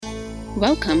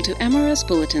Welcome to MRS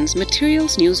Bulletin's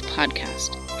Materials News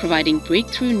Podcast, providing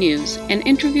breakthrough news and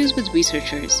interviews with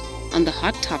researchers on the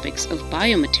hot topics of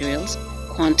biomaterials,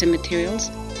 quantum materials,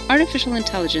 artificial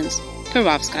intelligence,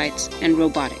 perovskites, and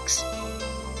robotics.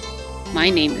 My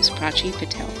name is Prachi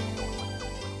Patel.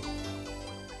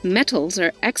 Metals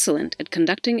are excellent at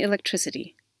conducting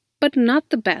electricity, but not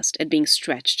the best at being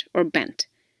stretched or bent.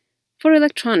 For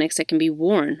electronics that can be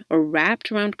worn or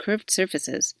wrapped around curved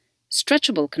surfaces,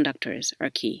 stretchable conductors are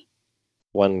key.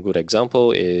 One good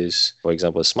example is, for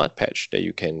example, a smart patch that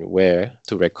you can wear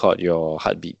to record your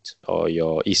heartbeat or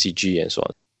your ECG and so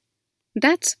on.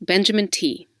 That's Benjamin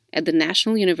Tee at the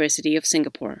National University of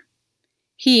Singapore.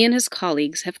 He and his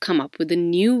colleagues have come up with a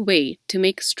new way to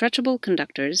make stretchable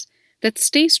conductors that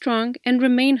stay strong and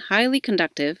remain highly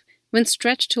conductive when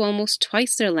stretched to almost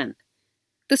twice their length.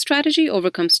 The strategy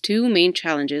overcomes two main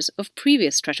challenges of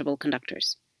previous stretchable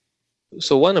conductors.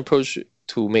 So one approach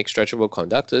to make stretchable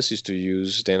conductors is to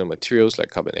use nanomaterials like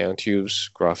carbon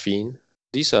nanotubes, graphene.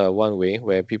 These are one way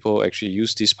where people actually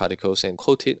use these particles and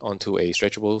coat it onto a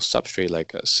stretchable substrate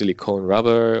like a silicone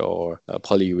rubber or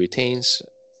polyurethanes.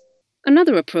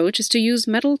 Another approach is to use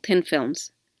metal thin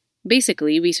films.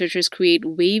 Basically, researchers create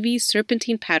wavy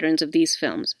serpentine patterns of these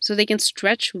films so they can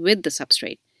stretch with the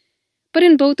substrate. But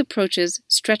in both approaches,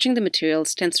 stretching the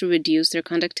materials tends to reduce their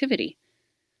conductivity.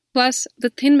 Plus, the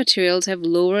thin materials have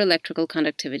lower electrical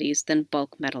conductivities than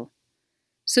bulk metal.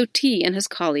 So Tee and his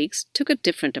colleagues took a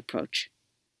different approach.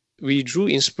 We drew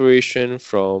inspiration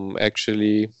from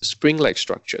actually spring-like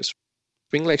structures.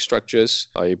 Spring-like structures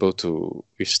are able to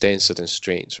withstand certain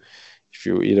strains. If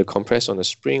you either compress on a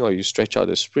spring or you stretch out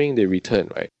the spring, they return,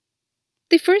 right?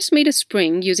 They first made a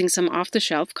spring using some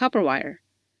off-the-shelf copper wire.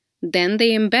 Then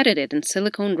they embedded it in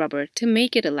silicone rubber to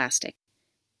make it elastic.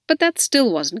 But that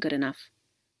still wasn't good enough.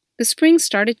 The spring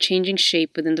started changing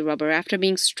shape within the rubber after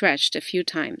being stretched a few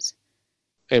times.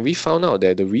 And we found out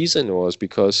that the reason was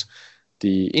because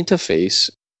the interface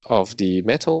of the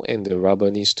metal and the rubber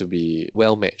needs to be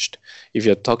well matched. If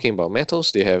you're talking about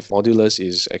metals, they have modulus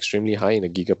is extremely high in the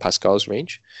gigapascals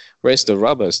range, whereas the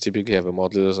rubbers typically have a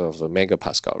modulus of a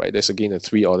megapascal, right? There's again a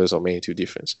 3 orders of magnitude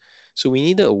difference. So we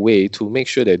needed a way to make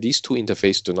sure that these two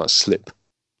interfaces do not slip.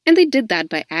 And they did that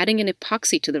by adding an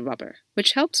epoxy to the rubber,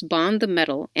 which helps bond the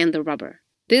metal and the rubber.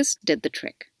 This did the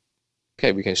trick.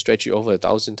 Okay, we can stretch it over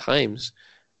 1,000 times,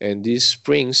 and these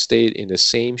springs stayed in the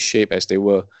same shape as they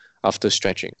were after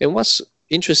stretching. And what's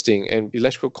interesting, and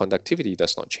electrical conductivity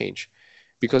does not change,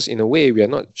 because in a way we are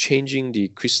not changing the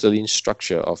crystalline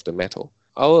structure of the metal.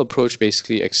 Our approach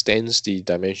basically extends the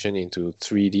dimension into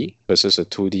 3D versus a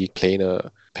 2D planar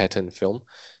pattern film.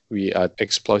 We are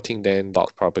exploiting then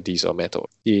bulk properties of metal.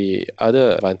 The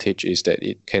other advantage is that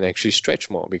it can actually stretch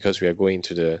more because we are going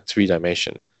to the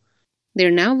 3D.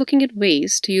 They're now looking at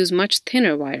ways to use much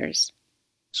thinner wires.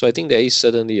 So I think there is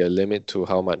certainly a limit to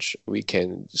how much we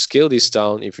can scale this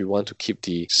down if we want to keep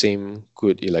the same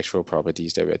good electrical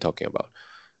properties that we are talking about.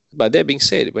 But that being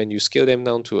said, when you scale them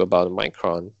down to about a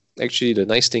micron, actually the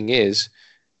nice thing is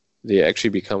they actually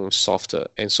become softer,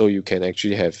 and so you can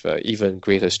actually have even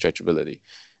greater stretchability.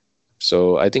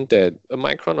 So I think that a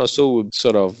micron or so would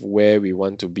sort of where we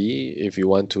want to be if we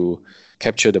want to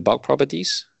capture the bulk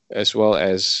properties as well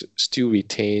as still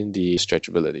retain the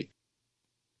stretchability.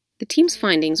 The team's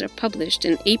findings are published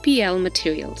in APL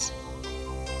Materials.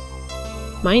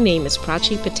 My name is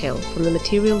Prachi Patel from the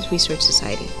Materials Research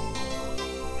Society.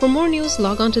 For more news,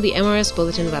 log on to the MRS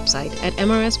Bulletin website at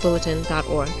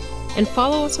mrsbulletin.org and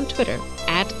follow us on Twitter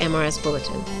 @MRS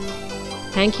Bulletin.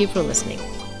 Thank you for listening.